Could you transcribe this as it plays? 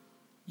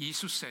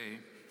Jesus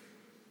sagde,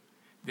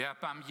 vær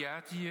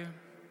barmhjertige,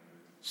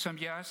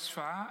 som jeres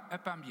far er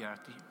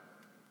barmhjertig.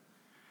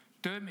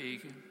 Døm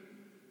ikke,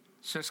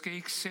 så skal I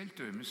ikke selv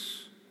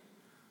dømmes.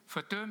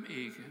 Fordøm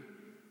ikke,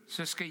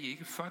 så skal I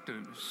ikke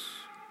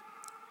fordømmes.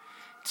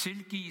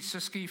 Tilgiv, så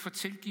skal I få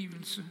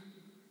tilgivelse.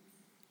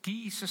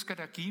 Giv, så skal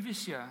der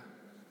gives jer.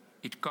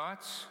 Et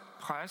godt,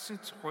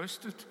 presset,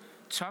 rystet,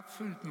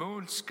 topfyldt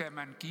mål skal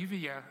man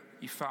give jer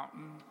i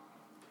favnen.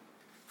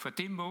 For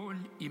det mål,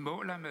 I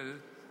måler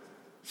med,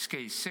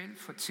 skal I selv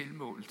få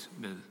tilmålt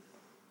med.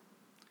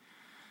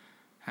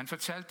 Han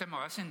fortalte dem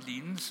også en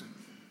lignelse.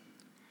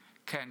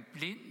 Kan en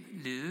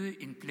blind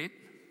lede en blind?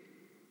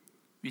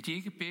 Vil de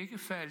ikke begge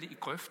falde i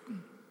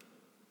grøften?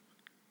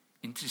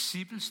 En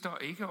disciple står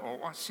ikke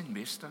over sin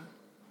mester,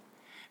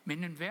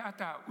 men enhver,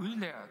 der er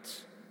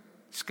udlært,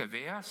 skal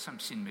være som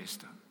sin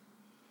mester.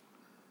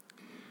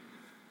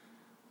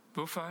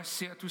 Hvorfor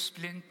ser du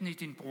splinten i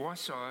din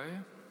brors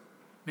øje,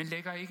 men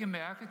lægger ikke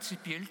mærke til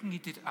bjælken i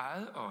dit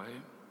eget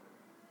øje?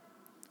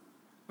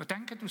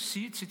 Hvordan kan du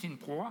sige til din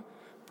bror,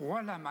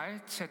 bror, lad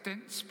mig tage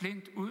den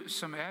splint ud,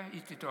 som er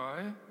i dit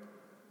øje,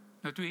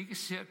 når du ikke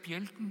ser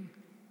bjælken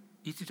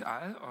i dit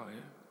eget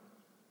øje?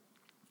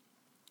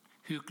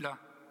 Hykler,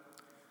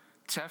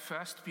 tag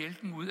først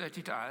bjælken ud af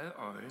dit eget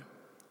øje,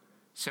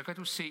 så kan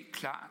du se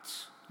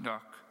klart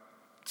nok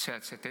til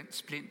at tage den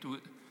splint ud,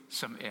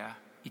 som er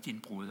i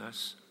din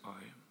broders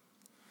øje.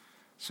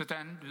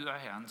 Sådan lyder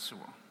Herrens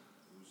ord.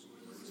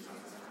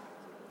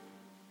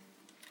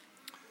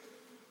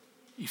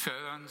 I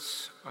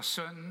Faderens og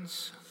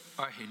Søndens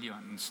og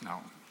Helligåndens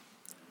navn.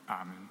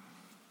 Amen.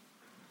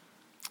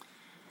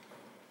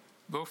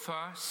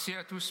 Hvorfor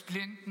ser du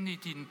splinten i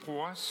din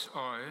brors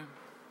øje,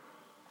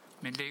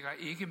 men lægger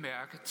ikke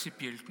mærke til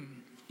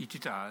bjælken i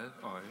dit eget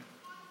øje?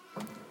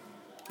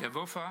 Ja,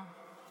 hvorfor?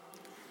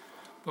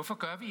 Hvorfor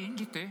gør vi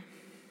egentlig det?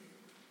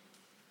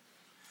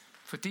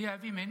 For det er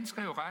vi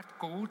mennesker jo ret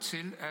gode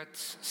til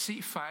at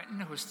se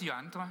fejlene hos de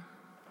andre,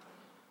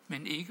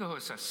 men ikke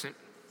hos os selv.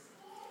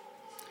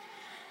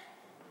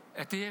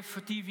 Er det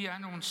fordi vi er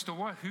nogle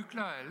store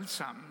hyklere alle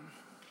sammen?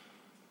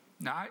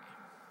 Nej,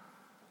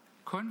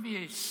 kun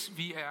hvis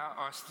vi er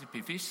os det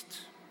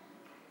bevidst,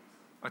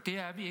 og det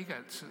er vi ikke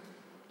altid.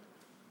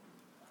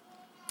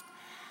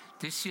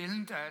 Det er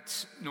sjældent,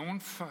 at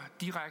nogen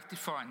direkte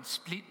får en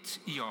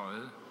splint i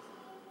øjet,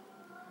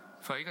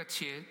 for ikke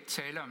at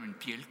tale om en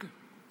bjælke.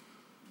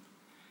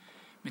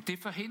 Men det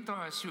forhindrer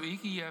os jo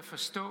ikke i at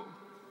forstå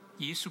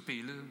Jesu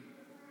billede.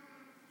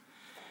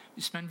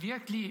 Hvis man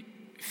virkelig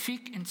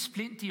fik en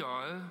splint i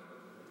øjet,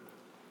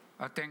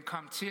 og den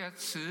kom til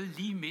at sidde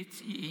lige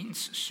midt i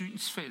ens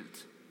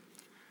synsfelt,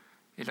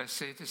 eller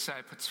sætte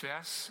sig på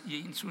tværs i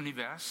ens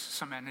univers,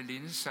 som Anne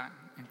Linde sang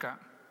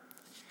engang,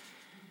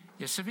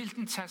 ja, så vil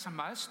den tage sig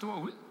meget stor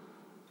ud.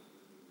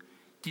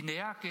 De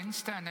nære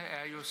genstande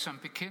er jo som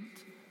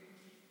bekendt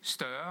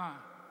større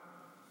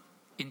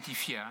end de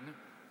fjerne.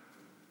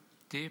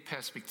 Det er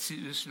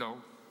perspektivets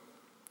lov.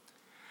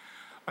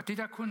 Og det,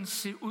 der kunne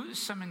se ud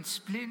som en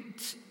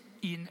splint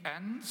i en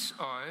andens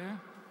øje,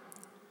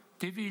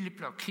 det ville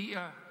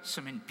blokere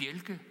som en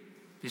bjælke,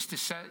 hvis det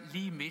sad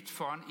lige midt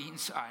foran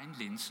ens egen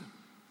linse.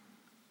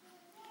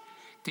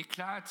 Det er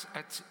klart,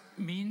 at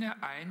mine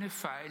egne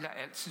fejl er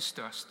altid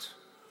størst,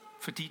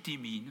 fordi de er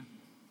mine.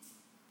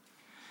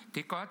 Det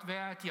kan godt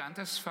være, at de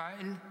andres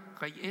fejl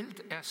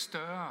reelt er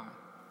større,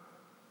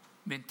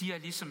 men de er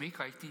ligesom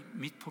ikke rigtig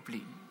mit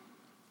problem.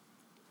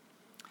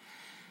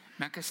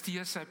 Man kan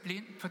stirre sig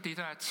blind på det,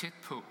 der er tæt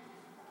på.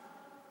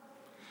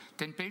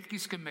 Den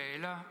belgiske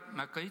maler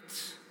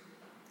Magritte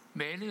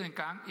malede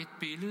engang et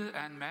billede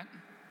af en mand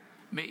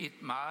med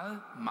et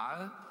meget,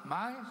 meget,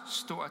 meget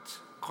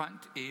stort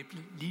grønt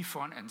æble lige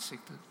foran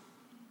ansigtet.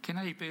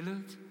 Kender I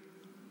billedet?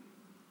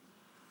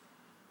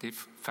 Det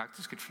er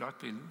faktisk et flot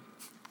billede.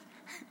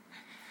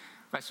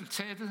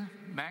 Resultatet,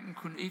 manden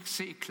kunne ikke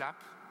se et klap.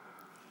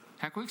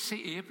 Han kunne ikke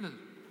se æblet,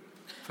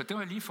 for det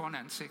var lige foran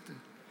ansigtet.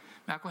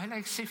 Men han kunne heller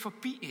ikke se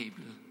forbi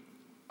æblet,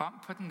 om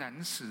på den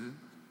anden side.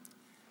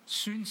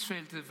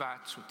 Synsfeltet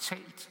var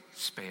totalt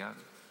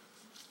spærret.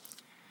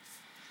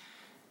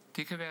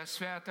 Det kan være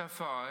svært at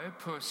få øje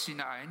på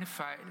sine egne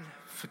fejl,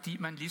 fordi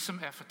man ligesom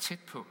er for tæt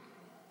på.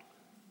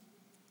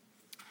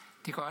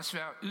 Det kan også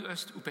være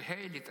yderst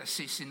ubehageligt at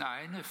se sine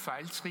egne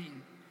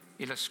fejltrin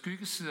eller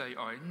skyggesider i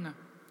øjnene.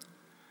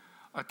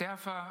 Og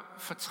derfor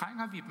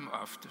fortrænger vi dem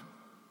ofte.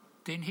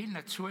 Det er en helt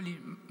naturlig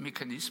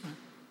mekanisme.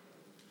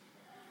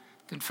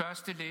 Den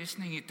første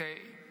læsning i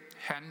dag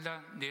handler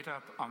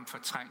netop om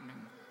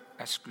fortrængning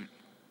af skyld.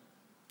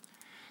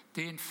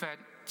 Det er en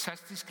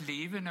fantastisk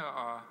levende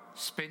og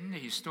spændende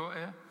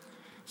historie,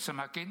 som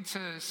har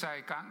gentaget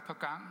sig gang på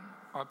gang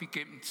op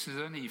igennem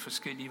tiderne i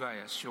forskellige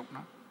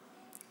variationer.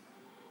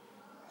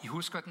 I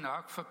husker den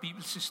nok fra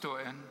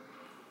bibelshistorien.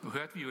 Nu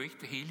hørte vi jo ikke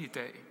det hele i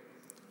dag.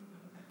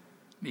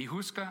 Men I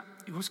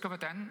husker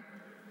hvordan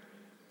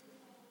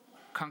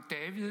kong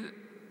David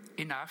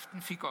en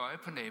aften fik øje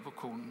på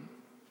nabokonen.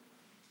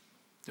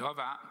 Det var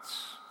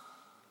varmt.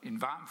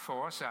 En varm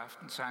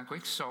forårsaften, så han kunne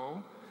ikke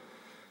sove.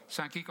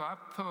 Så han gik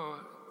op på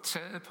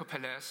taget på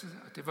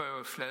paladset, og det var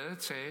jo flade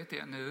tage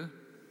dernede.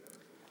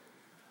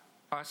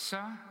 Og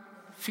så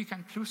fik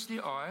han pludselig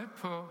øje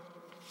på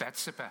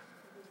Batseba,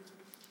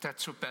 der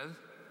tog bad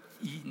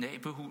i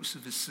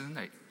nabohuset ved siden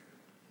af.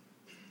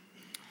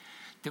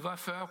 Det var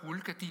før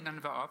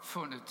rullegardinerne var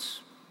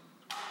opfundet,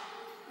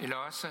 eller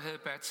også så havde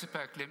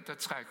Batseba glemt at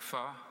trække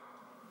for,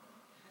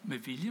 med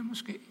vilje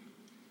måske.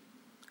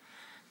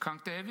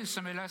 Kong David,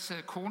 som ellers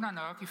havde koner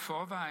nok i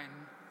forvejen,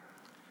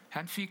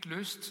 han fik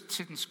lyst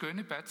til den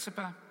skønne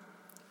Batseba,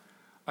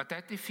 og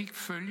da det fik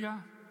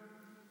følger,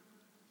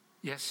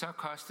 ja, så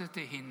kostede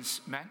det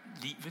hendes mand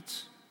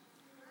livet.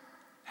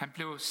 Han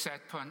blev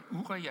sat på en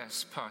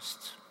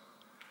Urias-post,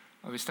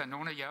 og hvis der er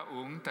nogen af jer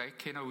unge, der ikke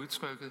kender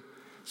udtrykket,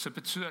 så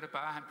betyder det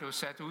bare, at han blev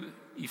sat ud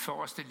i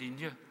forreste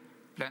linje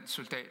blandt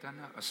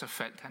soldaterne, og så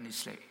faldt han i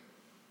slag.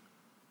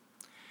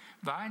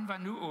 Vejen var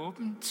nu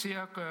åben til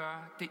at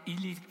gøre det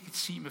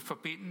illegitime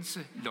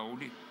forbindelse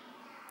lovlig.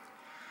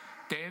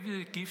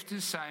 David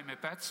giftede sig med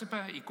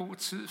Batseba i god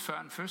tid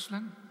før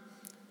fødslen,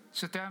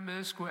 så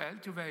dermed skulle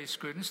alt jo være i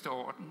skønneste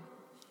orden.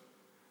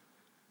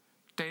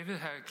 David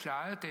havde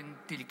klaret den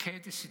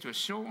delikate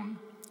situation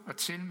og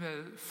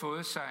tilmed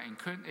fået sig en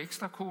køn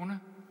ekstra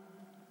kone.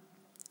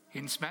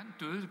 Hendes mand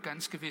døde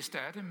ganske vist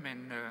af det,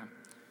 men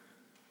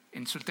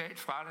en soldat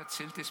fra der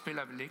til, det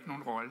spiller vel ikke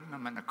nogen rolle, når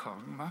man er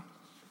kongen, hva'?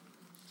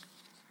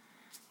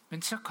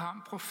 Men så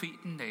kom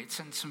profeten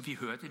Nathan, som vi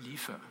hørte lige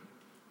før.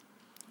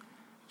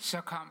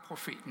 Så kom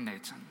profeten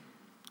Nathan,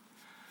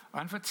 og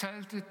han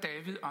fortalte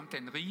David om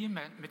den rige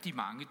mand med de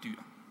mange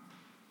dyr.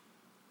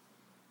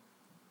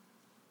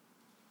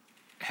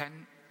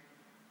 Han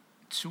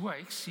turde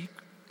ikke sige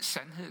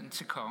sandheden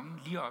til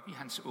kongen lige op i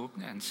hans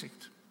åbne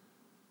ansigt.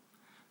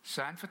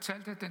 Så han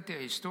fortalte den der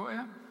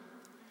historie,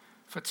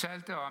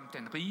 fortalte om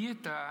den rige,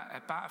 der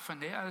af bar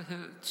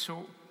fornærighed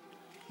tog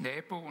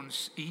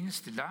naboens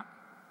eneste lam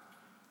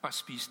og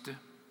spiste.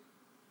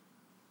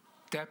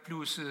 Der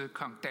blussede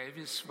kong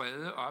Davids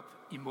vrede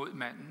op imod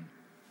manden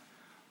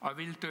og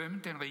ville dømme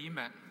den rige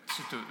mand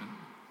til døden.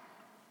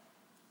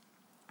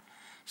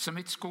 Som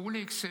et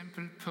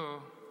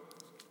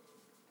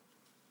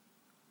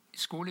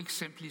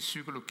skoleeksempel i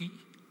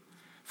psykologi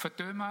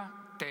fordømmer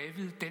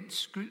David den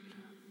skyld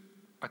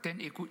og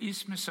den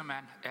egoisme, som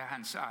er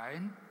hans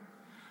egen,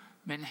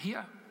 men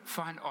her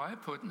får han øje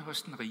på den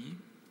hos den rige.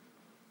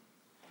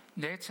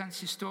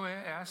 Nathans historie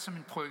er som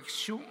en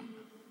projektion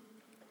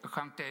af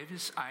kong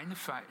Davids egne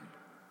fejl.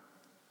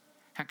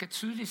 Han kan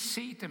tydeligt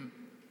se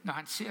dem, når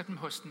han ser dem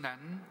hos den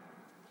anden,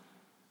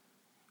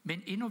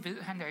 men endnu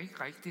ved han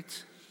ikke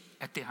rigtigt,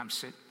 at det er ham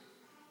selv.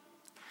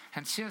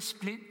 Han ser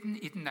splinten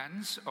i den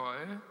andens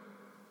øje,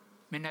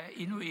 men er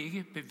endnu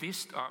ikke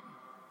bevidst om,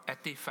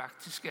 at det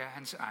faktisk er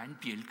hans egen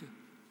bjælke,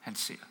 han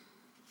ser.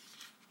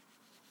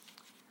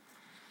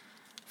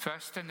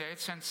 Først da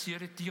Nathan siger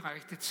det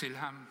direkte til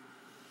ham,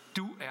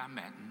 du er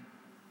manden,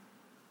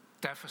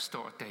 der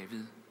forstår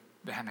David,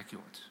 hvad han har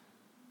gjort.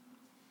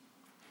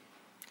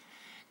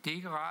 Det er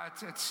ikke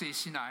rart at se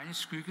sine egne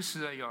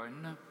skyggesider i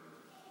øjnene,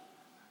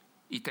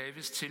 i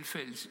Davids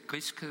tilfælde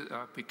griskhed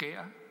og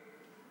begær,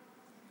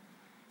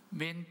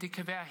 men det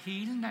kan være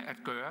helende at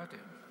gøre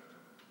det.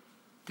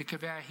 Det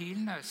kan være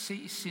helende at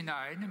se sine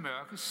egne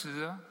mørke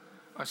sider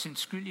og sin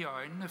skyld i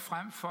øjnene,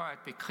 frem for at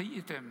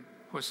bekrige dem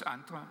hos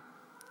andre.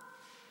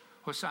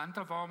 Hos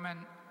andre, hvor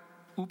man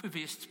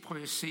ubevidst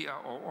projicerer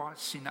over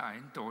sine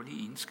egne dårlige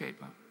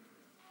egenskaber.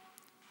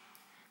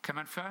 Kan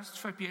man først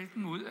få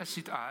bjælken ud af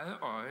sit eget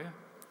øje,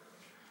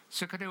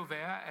 så kan det jo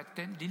være, at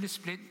den lille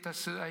splint, der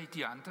sidder i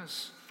de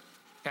andres,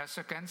 er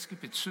så ganske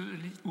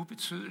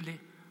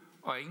ubetydelig,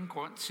 og ingen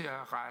grund til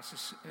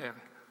at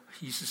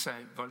hisse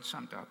sig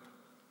voldsomt op.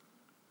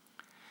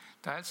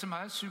 Der er altså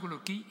meget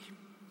psykologi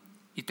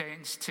i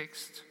dagens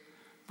tekst,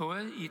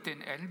 både i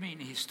den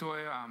almene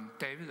historie om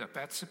David og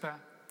Batseba,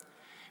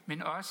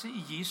 men også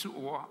i Jesu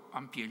ord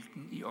om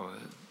bjælken i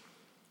øjet.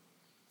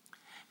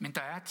 Men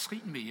der er et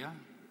trin mere.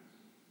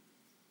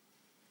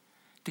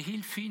 Det er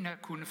helt fint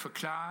at kunne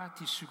forklare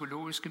de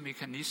psykologiske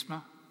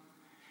mekanismer,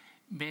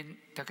 men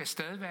der kan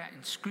stadig være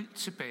en skyld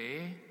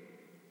tilbage,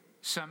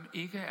 som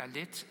ikke er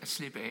let at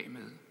slippe af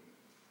med.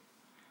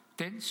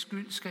 Den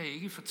skyld skal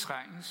ikke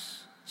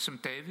fortrænges, som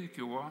David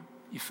gjorde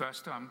i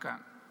første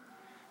omgang.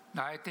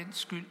 Nej, den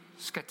skyld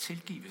skal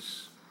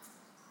tilgives.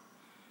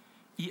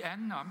 I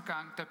anden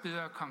omgang, der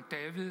beder kong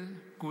David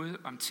Gud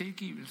om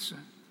tilgivelse,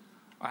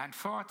 og han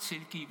får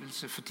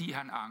tilgivelse, fordi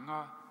han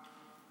angrer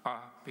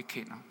og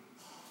bekender.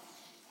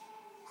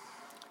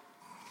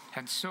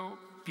 Han så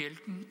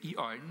bjælken i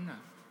øjnene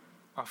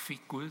og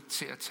fik Gud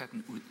til at tage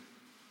den ud.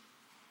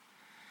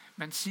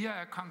 Man siger,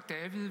 at kong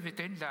David ved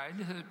den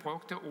lejlighed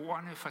brugte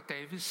ordene fra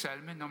Davids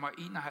salme nummer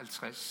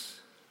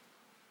 51.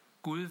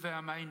 Gud,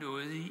 vær mig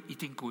nådig i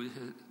din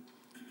godhed.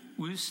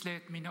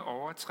 Udslet mine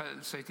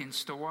overtrædelser i din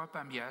store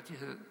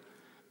barmhjertighed.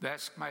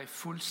 Vask mig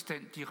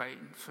fuldstændig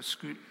ren for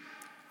skyld.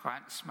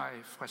 Rens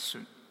mig fra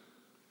synd.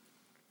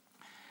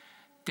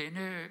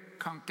 Denne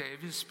kong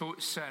Davids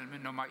bodsalme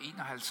nummer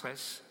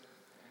 51,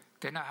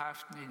 den har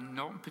haft en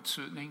enorm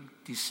betydning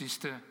de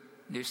sidste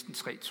næsten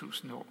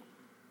 3.000 år.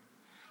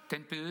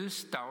 Den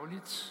bedes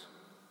dagligt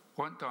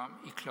rundt om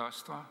i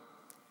klostre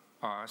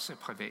og også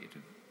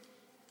private.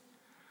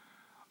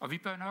 Og vi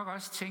bør nok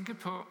også tænke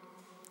på,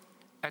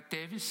 at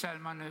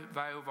Davidssalmerne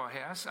var jo vor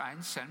Herres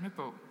egen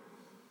salmebog.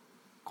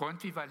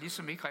 Grundtvig var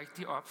ligesom ikke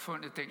rigtig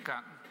opfundet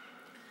dengang,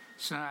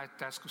 så at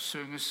der skulle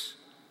synges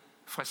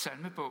fra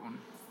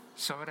salmebogen,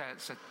 så var det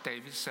altså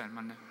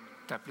Davidssalmerne,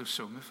 der blev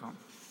sunget for.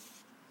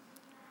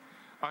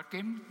 Og et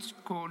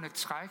gennemgående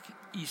træk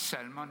i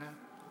salmerne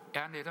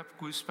er netop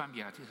Guds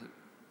barmhjertighed.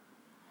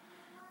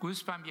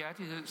 Guds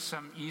barmhjertighed,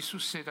 som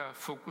Jesus sætter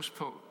fokus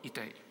på i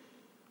dag.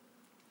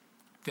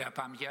 Vær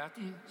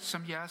barmhjertig,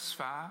 som jeres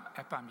far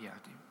er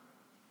barmhjertig.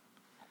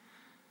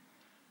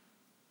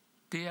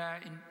 Det er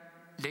en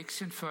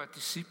lektion for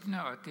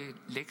disciplene, og det er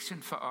en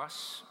lektion for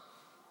os,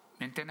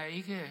 men den er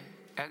ikke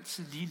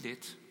altid lige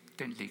let,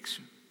 den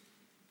lektion.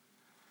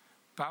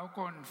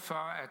 Baggrunden for,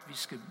 at vi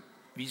skal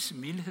vise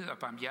mildhed og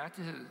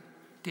barmhjertighed,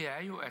 det er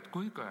jo, at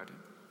Gud gør det.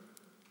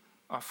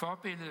 Og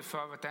forbilledet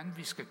for, hvordan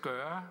vi skal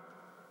gøre,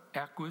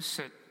 er Gud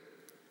selv,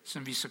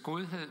 som viser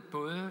godhed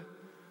både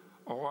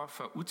over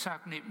for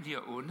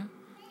utaknemmelige og onde,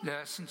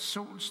 lader sin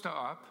sol stå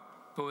op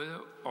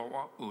både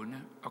over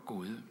onde og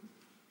gode.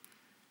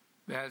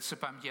 Vær altså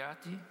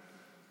barmhjertig,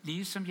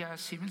 ligesom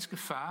jeres himmelske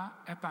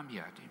far er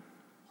barmhjertig.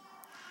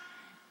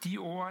 De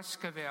ord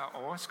skal være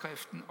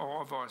overskriften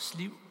over vores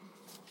liv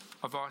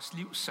og vores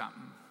liv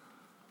sammen.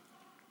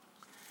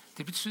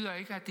 Det betyder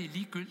ikke, at det er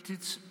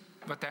ligegyldigt,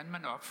 hvordan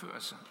man opfører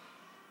sig.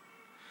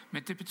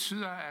 Men det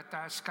betyder, at der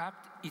er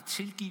skabt et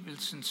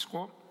tilgivelsens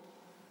rum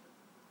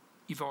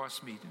i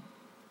vores midte.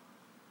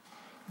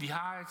 Vi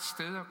har et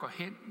sted at gå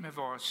hen med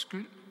vores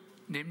skyld,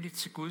 nemlig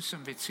til Gud,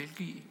 som vil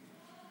tilgive.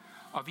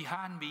 Og vi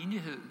har en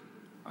menighed,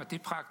 og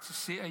det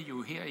praktiserer I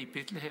jo her i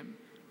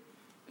Bethlehem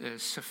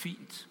så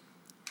fint.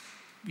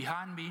 Vi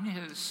har en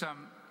menighed,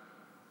 som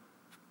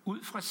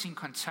ud fra sin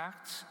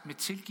kontakt med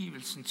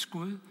tilgivelsens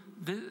Gud,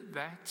 ved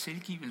hvad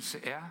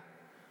tilgivelse er,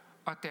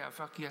 og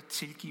derfor giver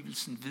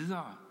tilgivelsen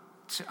videre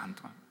til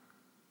andre.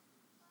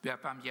 Vær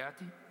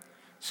barmhjertig,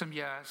 som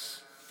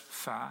jeres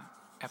far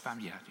er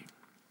barmhjertig.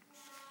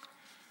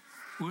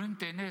 Uden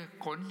denne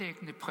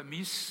grundlæggende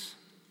præmis,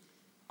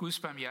 Guds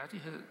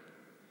barmhjertighed,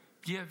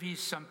 bliver vi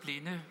som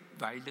blinde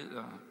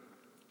vejledere.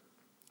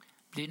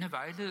 Blinde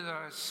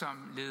vejledere,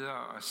 som leder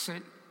os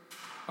selv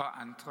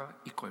og andre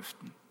i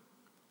grøften.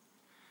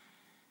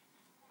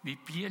 Vi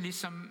bliver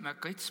ligesom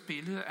Margrits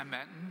billede af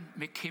manden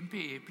med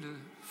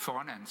kæmpeæblet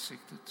foran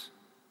ansigtet,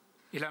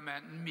 eller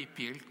manden med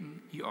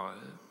bjælken i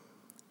øjet.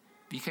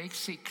 Vi kan ikke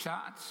se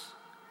klart,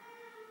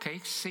 kan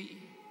ikke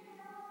se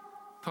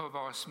på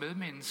vores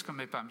medmennesker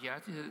med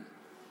barmhjertighed,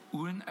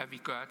 uden at vi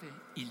gør det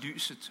i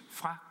lyset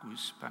fra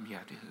Guds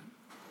barmhjertighed.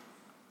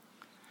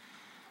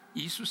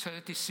 Jesus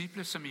havde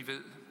disciple, som I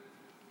ved,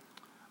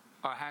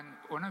 og han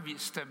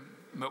underviste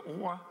dem med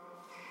ord,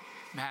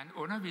 men han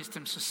underviste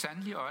dem så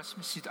sandelig også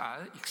med sit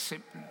eget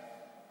eksempel.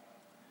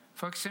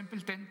 For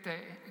eksempel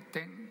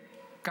den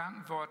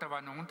gang, hvor der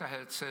var nogen, der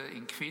havde taget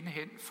en kvinde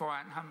hen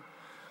foran ham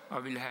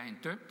og ville have hende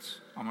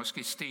dømt og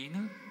måske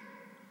stenet.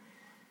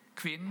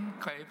 Kvinden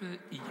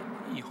grebet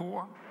i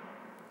hår,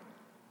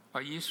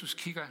 og Jesus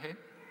kigger hen,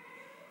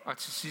 og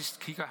til sidst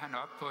kigger han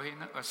op på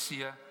hende og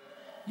siger,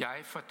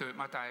 jeg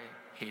fordømmer dig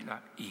heller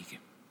ikke.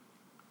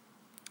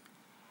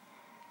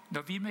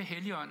 Når vi med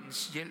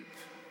Helligåndens hjælp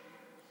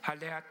har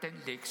lært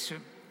den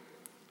lektie,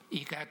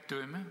 ikke at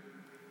dømme,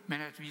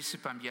 men at vise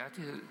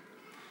barmhjertighed,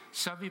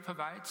 så er vi på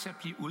vej til at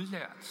blive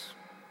udlært.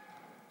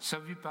 Så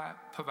er vi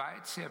på vej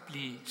til at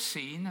blive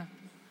seende.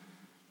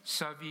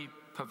 Så er vi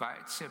på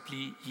vej til at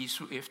blive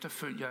Jesu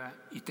efterfølgere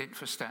i den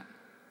forstand,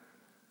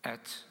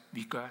 at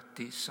vi gør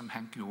det, som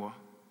han gjorde.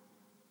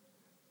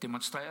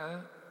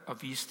 Demonstrerede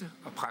og viste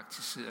og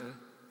praktiserede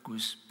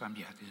Guds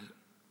barmhjertighed.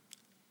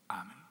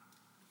 Amen.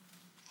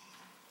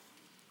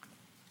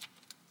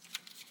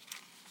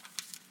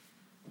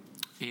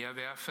 Ære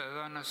være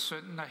Faderen og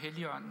Sønnen og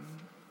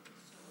Helligånden,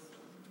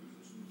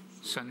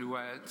 så nu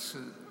og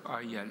altid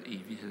og i al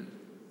evighed.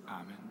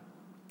 Amen.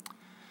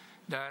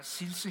 Lad os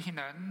hilse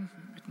hinanden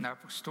med den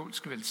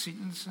apostolske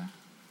velsignelse.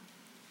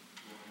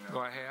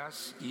 Vor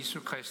Herres Jesu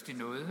Kristi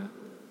nåde,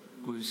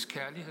 Guds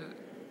kærlighed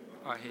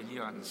og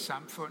Helligåndens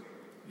samfund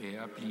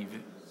være og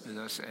blive med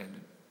os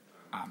alle.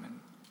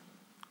 Amen.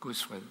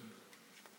 Guds fred.